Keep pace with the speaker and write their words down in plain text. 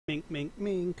Mink, mink,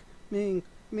 mink, mink,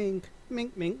 mink,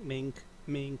 mink, mink, mink,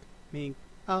 mink, mink.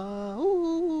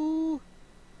 Ooh.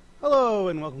 Hello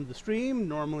and welcome to the stream.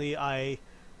 Normally I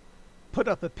put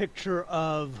up a picture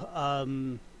of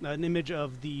an image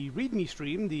of the README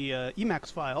stream, the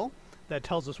Emacs file that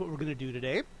tells us what we're going to do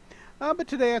today. But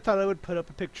today I thought I would put up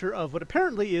a picture of what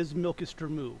apparently is Milkister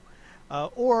Moo.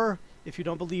 Or, if you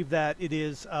don't believe that, it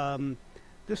is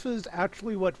this is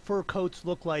actually what fur coats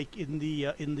look like in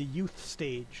the youth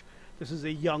stage. This is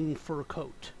a young fur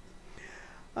coat.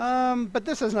 But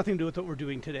this has nothing to do with what we're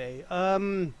doing today.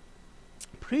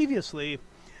 Previously,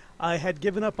 I had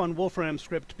given up on Wolfram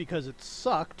Script because it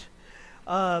sucked,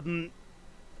 and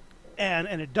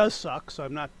it does suck. So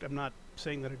I'm not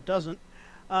saying that it doesn't.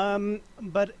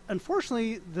 But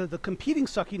unfortunately, the competing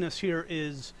suckiness here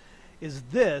is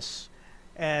this.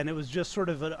 And it was just sort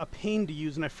of a pain to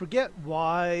use, and I forget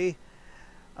why.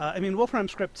 I mean, Wolfram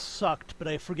Script sucked, but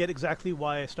I forget exactly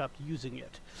why I stopped using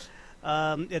it.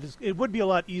 It would be a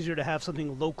lot easier to have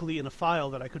something locally in a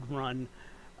file that I could run,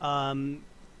 and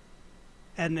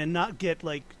then not get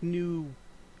like new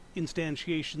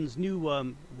instantiations, new.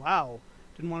 Wow,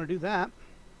 didn't want to do that.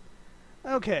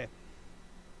 Okay.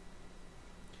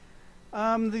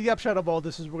 The upshot of all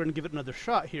this is we're going to give it another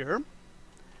shot here.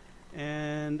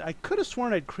 And I could have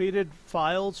sworn I'd created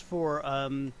files for,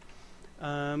 did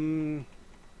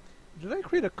I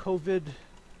create a COVID?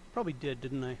 Probably did,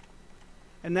 didn't I?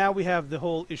 And now we have the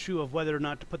whole issue of whether or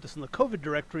not to put this in the COVID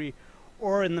directory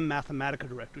or in the Mathematica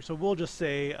directory. So we'll just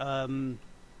say, well,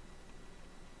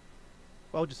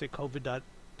 I'll just say COVID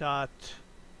dot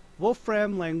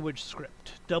Wolfram language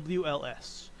script,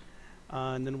 WLS.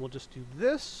 And then we'll just do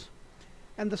this.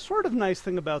 And the sort of nice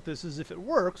thing about this is if it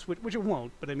works, which it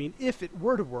won't, but I mean if it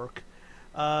were to work,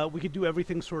 we could do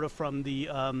everything sort of from the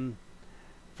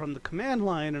command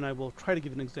line, and I will try to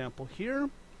give an example here.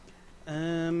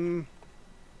 And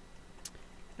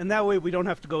that way we don't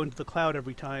have to go into the cloud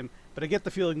every time, but I get the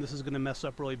feeling this is going to mess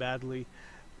up really badly.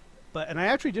 And I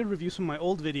actually did review some of my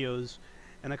old videos,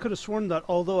 and I could have sworn that,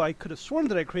 although I could have sworn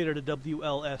that I created a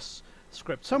WLS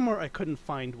script somewhere, I couldn't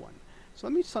find one. So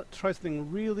let me try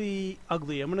something really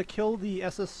ugly. I'm going to kill the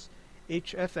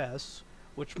SSHFS,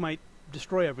 which might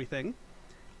destroy everything.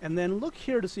 And then look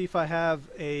here to see if I have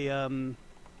a...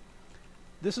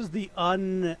 this is the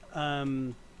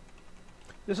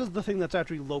this is the thing that's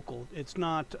actually local. It's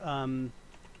not...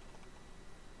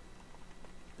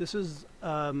 this is...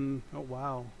 oh,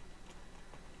 wow.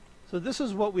 So this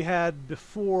is what we had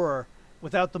before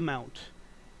without the mount.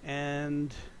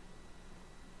 And...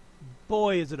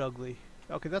 boy, is it ugly.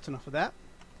 Okay, that's enough of that.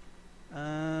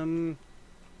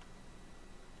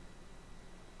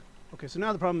 Okay, so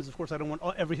now the problem is, of course, I don't want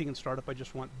everything in startup. I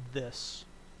just want this.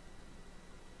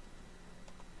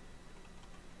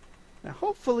 Now,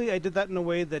 hopefully, I did that in a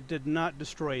way that did not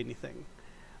destroy anything.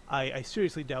 I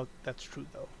seriously doubt that's true,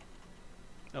 though.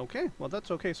 Okay, well,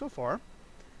 that's okay so far.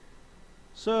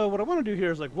 So what I want to do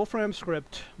here is like Wolfram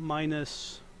script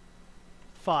minus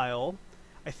file.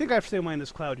 I think I have to say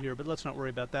minus cloud here, but let's not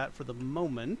worry about that for the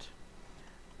moment.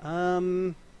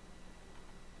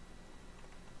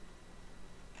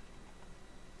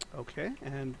 Okay,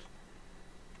 and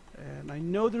I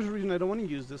know there's a reason I don't want to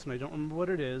use this, and I don't remember what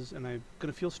it is, and I'm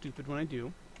going to feel stupid when I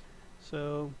do.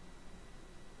 So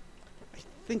I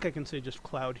think I can say just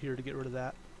cloud here to get rid of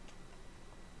that.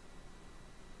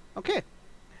 Okay.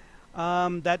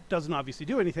 That doesn't obviously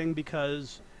do anything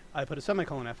because I put a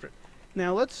semicolon after it.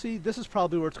 Now let's see, this is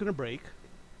probably where it's going to break.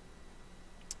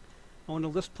 I want to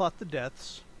list plot the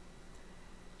deaths.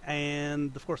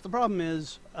 And of course the problem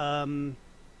is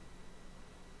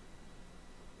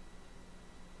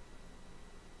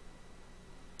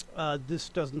this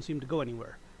doesn't seem to go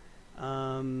anywhere.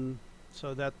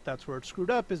 So that's where it's screwed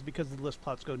up, is because the list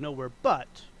plots go nowhere.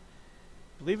 But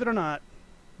believe it or not,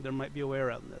 there might be a way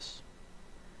around this.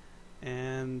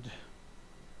 And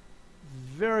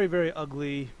very, very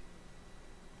ugly.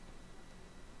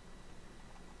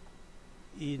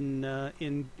 In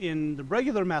the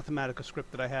regular Mathematica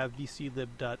script that I have,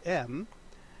 vclib.m,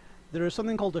 there is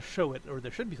something called a show it, or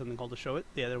there should be something called a show it.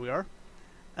 Yeah, there we are.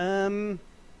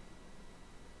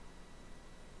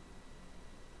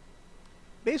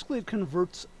 Basically, it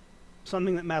converts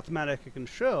something that Mathematica can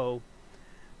show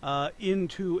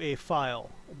into a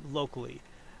file locally.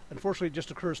 Unfortunately, it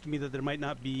just occurs to me that there might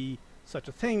not be such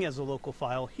a thing as a local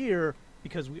file here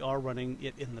because we are running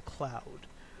it in the cloud.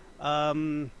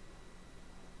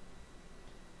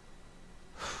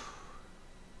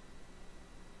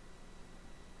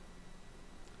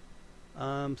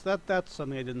 So that's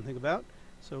something I didn't think about.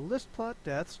 So list plot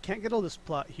deaths. Can't get a list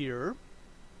plot here.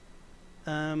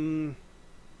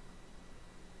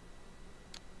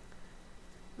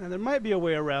 Now there might be a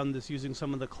way around this using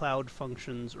some of the cloud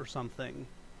functions or something.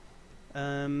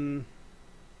 So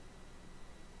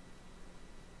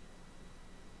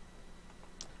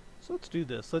let's do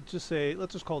this. Let's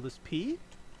just call this P,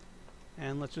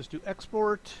 and let's just do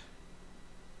export.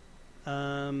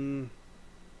 Let's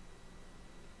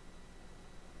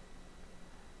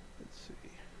see.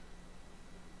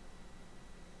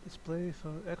 Display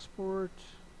photo export.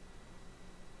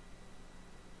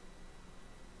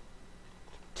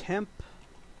 Temp.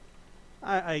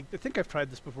 I think I've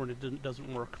tried this before and it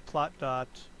doesn't work. Plot dot.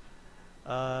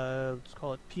 Let's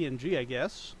call it PNG, I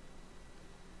guess.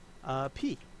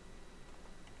 P.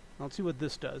 Let's see what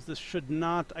this does. This should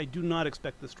not. I do not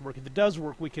expect this to work. If it does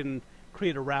work, we can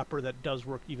create a wrapper that does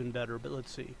work even better. But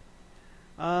let's see.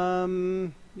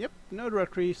 Yep. No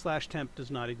directory / temp does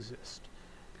not exist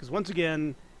because once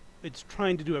again, it's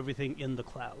trying to do everything in the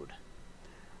cloud.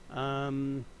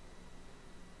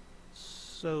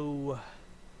 So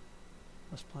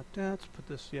let's plot that. Let's put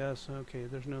this. Yes. Okay.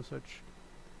 There's no such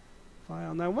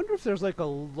file. Now I wonder if there's like a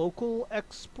local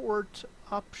export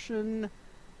option.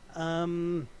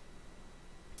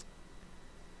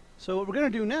 So what we're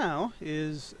going to do now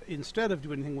is, instead of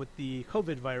doing anything with the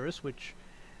COVID virus, which,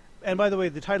 and by the way,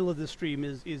 the title of this stream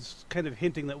is kind of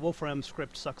hinting that Wolfram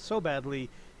Script sucks so badly,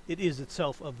 it is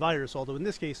itself a virus, although in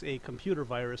this case a computer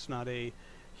virus, not a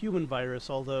human virus,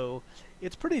 although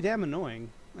it's pretty damn annoying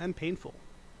and painful.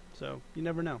 So, you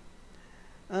never know.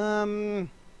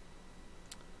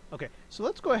 Okay, so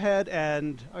let's go ahead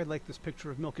and, I like this picture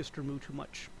of Milkister Moo too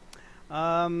much.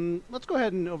 Let's go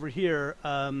ahead and over here,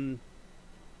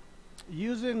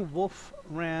 using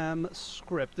Wolfram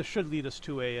Script, this should lead us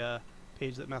to a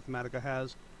page that Mathematica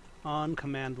has on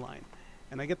command line.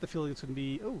 And I get the feeling it's going to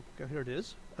be, oh, here it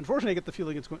is. Unfortunately, I get the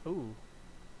feeling it's going, oh.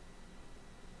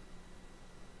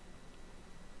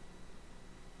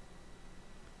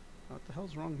 What the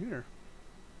hell's wrong here?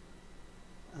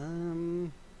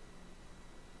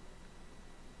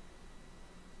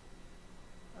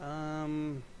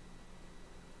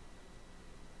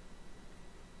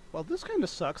 Well, this kind of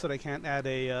sucks that I can't add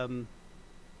a,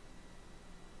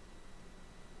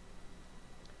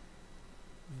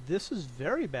 this is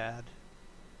very bad.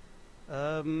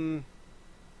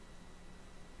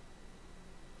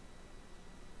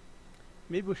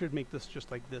 Maybe we should make this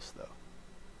just like this, though.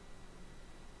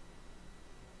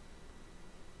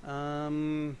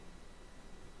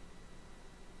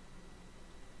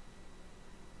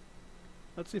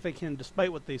 Let's see if I can, despite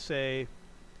what they say,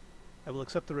 I will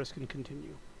accept the risk and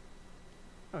continue.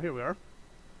 Oh, here we are.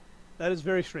 That is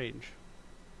very strange.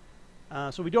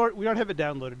 So we don't have it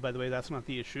downloaded, by the way. That's not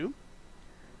the issue.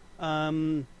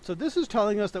 So this is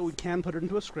telling us that we can put it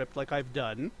into a script, like I've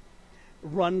done.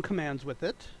 Run commands with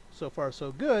it. So far,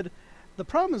 so good. The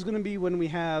problem is going to be when we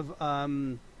have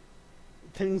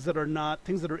things that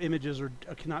are images or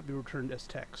cannot be returned as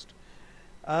text.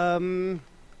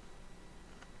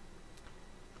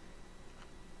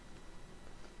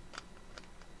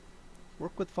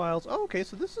 Work with files. Oh, okay,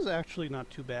 so this is actually not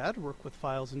too bad. Work with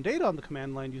files and data on the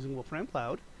command line using Wolfram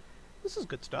Cloud. This is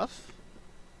good stuff.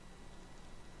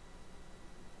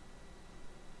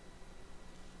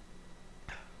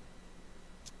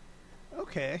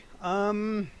 Okay.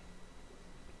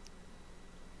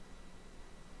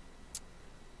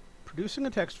 Producing a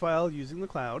text file using the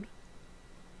cloud.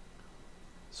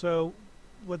 So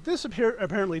what this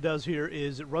apparently does here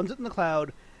is it runs it in the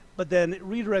cloud, but then it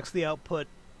redirects the output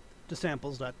to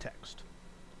samples.txt.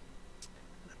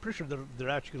 I'm pretty sure they're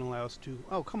actually going to allow us to...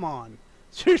 Oh, come on.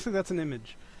 Seriously, that's an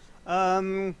image.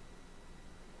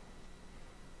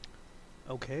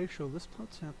 Okay, show list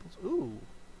plot samples. Ooh.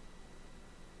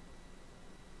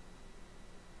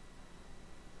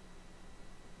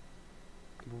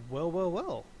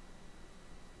 Well.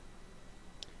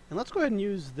 And let's go ahead and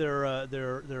use their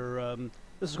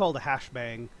this is called a hash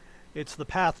bang. It's the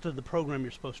path to the program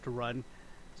you're supposed to run.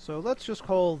 So let's just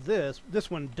call this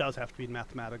one does have to be in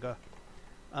Mathematica.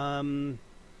 And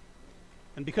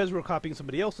because we're copying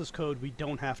somebody else's code, we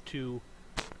don't have to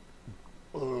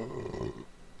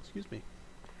excuse me.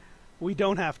 We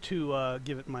don't have to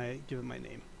give it my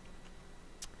name.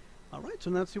 All right, so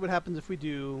now let's see what happens if we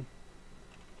do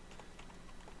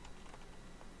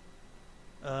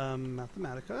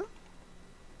Mathematica.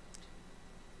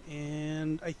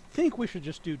 And I think we should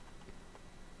just do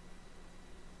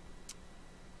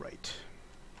right.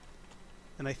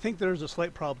 And I think there's a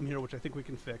slight problem here, which I think we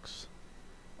can fix.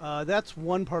 That's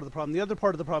one part of the problem. The other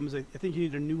part of the problem is I think you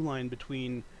need a new line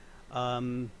between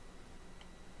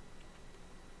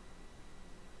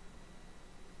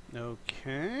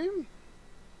okay.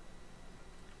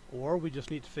 Or we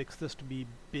just need to fix this to be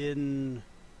bin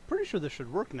pretty sure this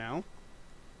should work now.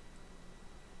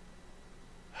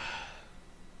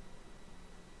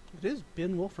 It is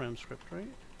bin Wolfram script,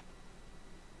 right?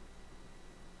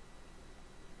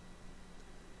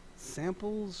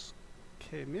 Samples.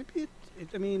 Okay, maybe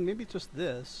I mean, maybe it's just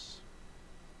this.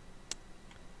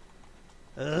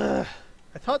 Ugh.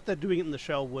 I thought that doing it in the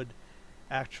shell would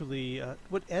actually,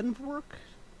 would env work?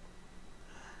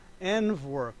 Env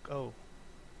work, oh.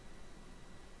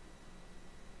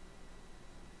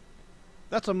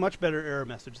 That's a much better error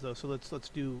message though, so let's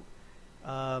do,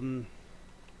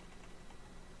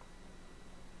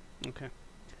 okay.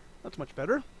 That's much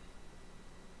better.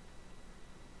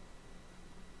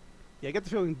 Yeah, I get the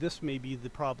feeling this may be the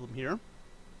problem here.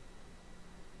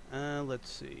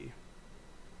 Let's see.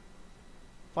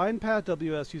 Find path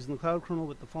WS using the cloud kernel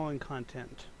with the following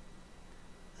content.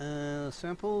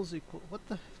 Samples equal, what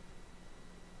the?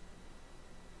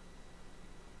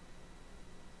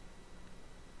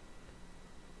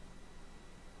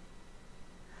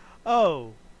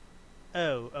 Oh,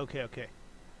 okay.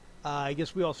 I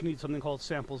guess we also need something called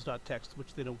samples.txt,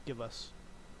 which they don't give us.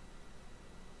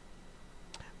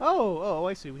 Oh,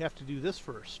 I see. We have to do this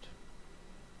first.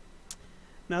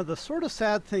 Now, the sort of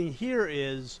sad thing here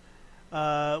is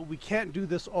we can't do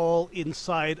this all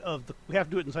inside of the... We have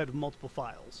to do it inside of multiple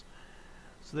files.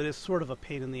 So that is sort of a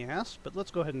pain in the ass, but let's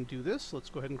go ahead and do this.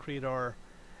 Let's go ahead and create our,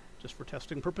 just for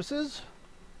testing purposes,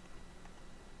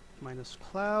 minus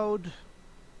cloud.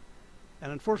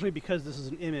 And unfortunately, because this is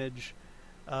an image,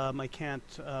 I can't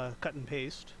cut and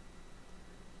paste.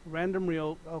 Random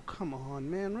real... Oh, come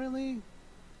on, man, really?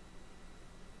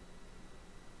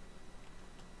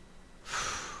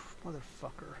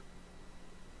 Motherfucker.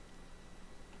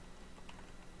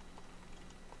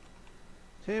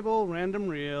 Table, random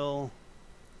real,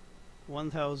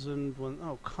 1000,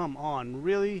 oh, come on,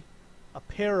 really? A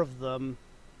pair of them.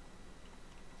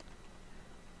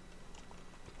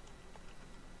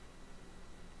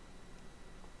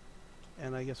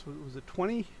 And I guess, was it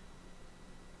 20?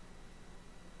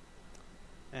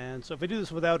 And so if I do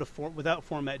this without without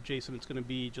format JSON, it's going to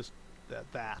be just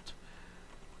that.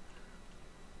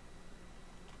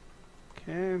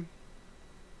 Okay.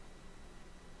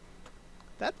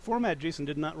 That format JSON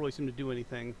did not really seem to do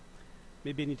anything.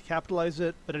 Maybe I need to capitalize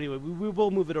it, but anyway, we will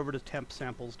move it over to temp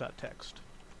samples.txt.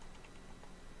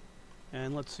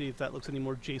 And let's see if that looks any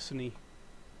more JSON-y.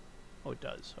 Oh, it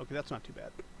does. Okay, that's not too bad.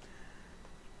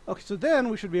 Okay, so then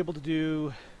we should be able to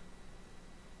do...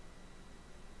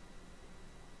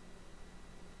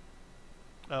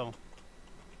 Oh.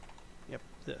 Yep,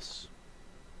 this.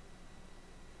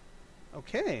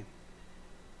 Okay.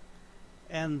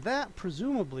 And that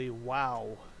presumably,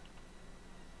 wow.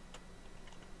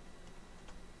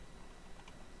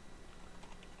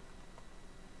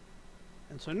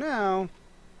 And so now,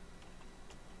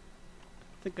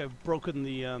 I think I've broken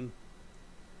the, oh,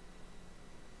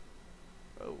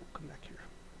 come back here.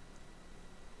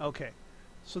 Okay,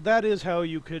 so that is how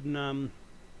you can,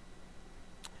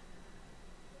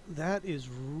 that is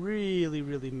really,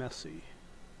 really messy.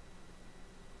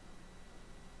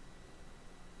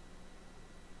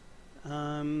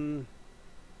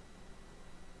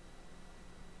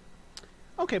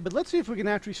 Okay, but let's see if we can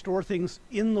actually store things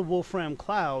in the Wolfram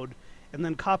cloud and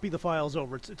then copy the files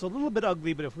over. It's a little bit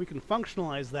ugly, but if we can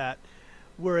functionalize that,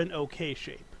 we're in okay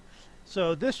shape.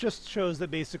 So this just shows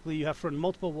that basically you have to run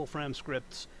multiple Wolfram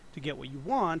scripts to get what you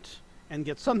want and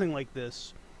get something like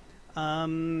this.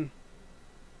 And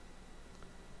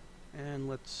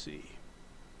let's see.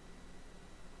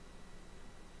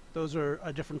 Those are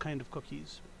a different kind of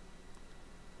cookies.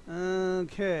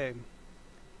 Okay.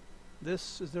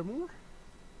 This, is there more?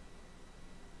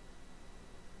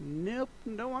 Nope,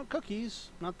 don't want cookies.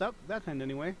 Not that kind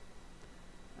anyway.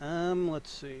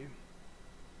 Let's see.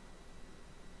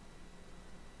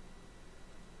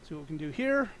 See what we can do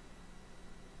here.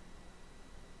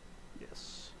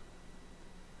 Yes.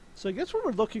 So I guess what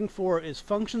we're looking for is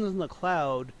functions in the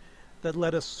cloud that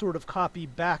let us sort of copy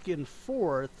back and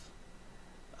forth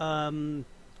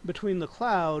between the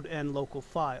cloud and local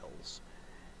files.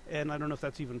 And I don't know if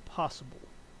that's even possible.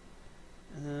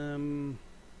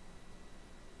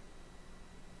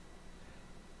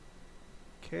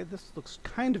 Okay, this looks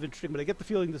kind of interesting, but I get the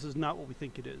feeling this is not what we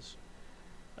think it is.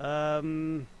 Yeah.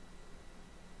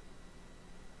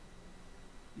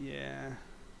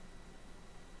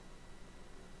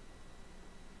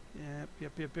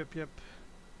 Yep.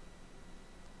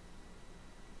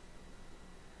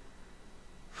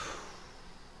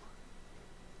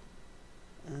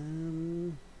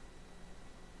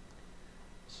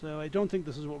 So I don't think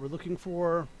this is what we're looking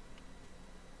for.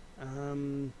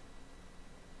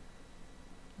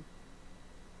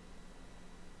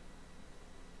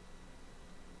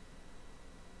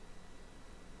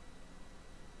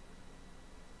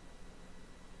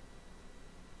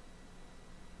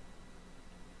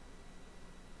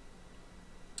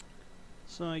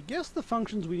 So I guess the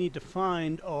functions we need to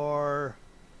find are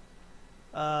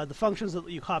the functions that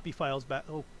let you copy files back.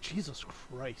 Oh, Jesus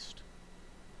Christ.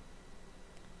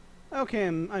 Okay,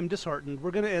 I'm disheartened.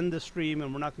 We're going to end this stream,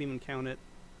 and we're not going to even count it.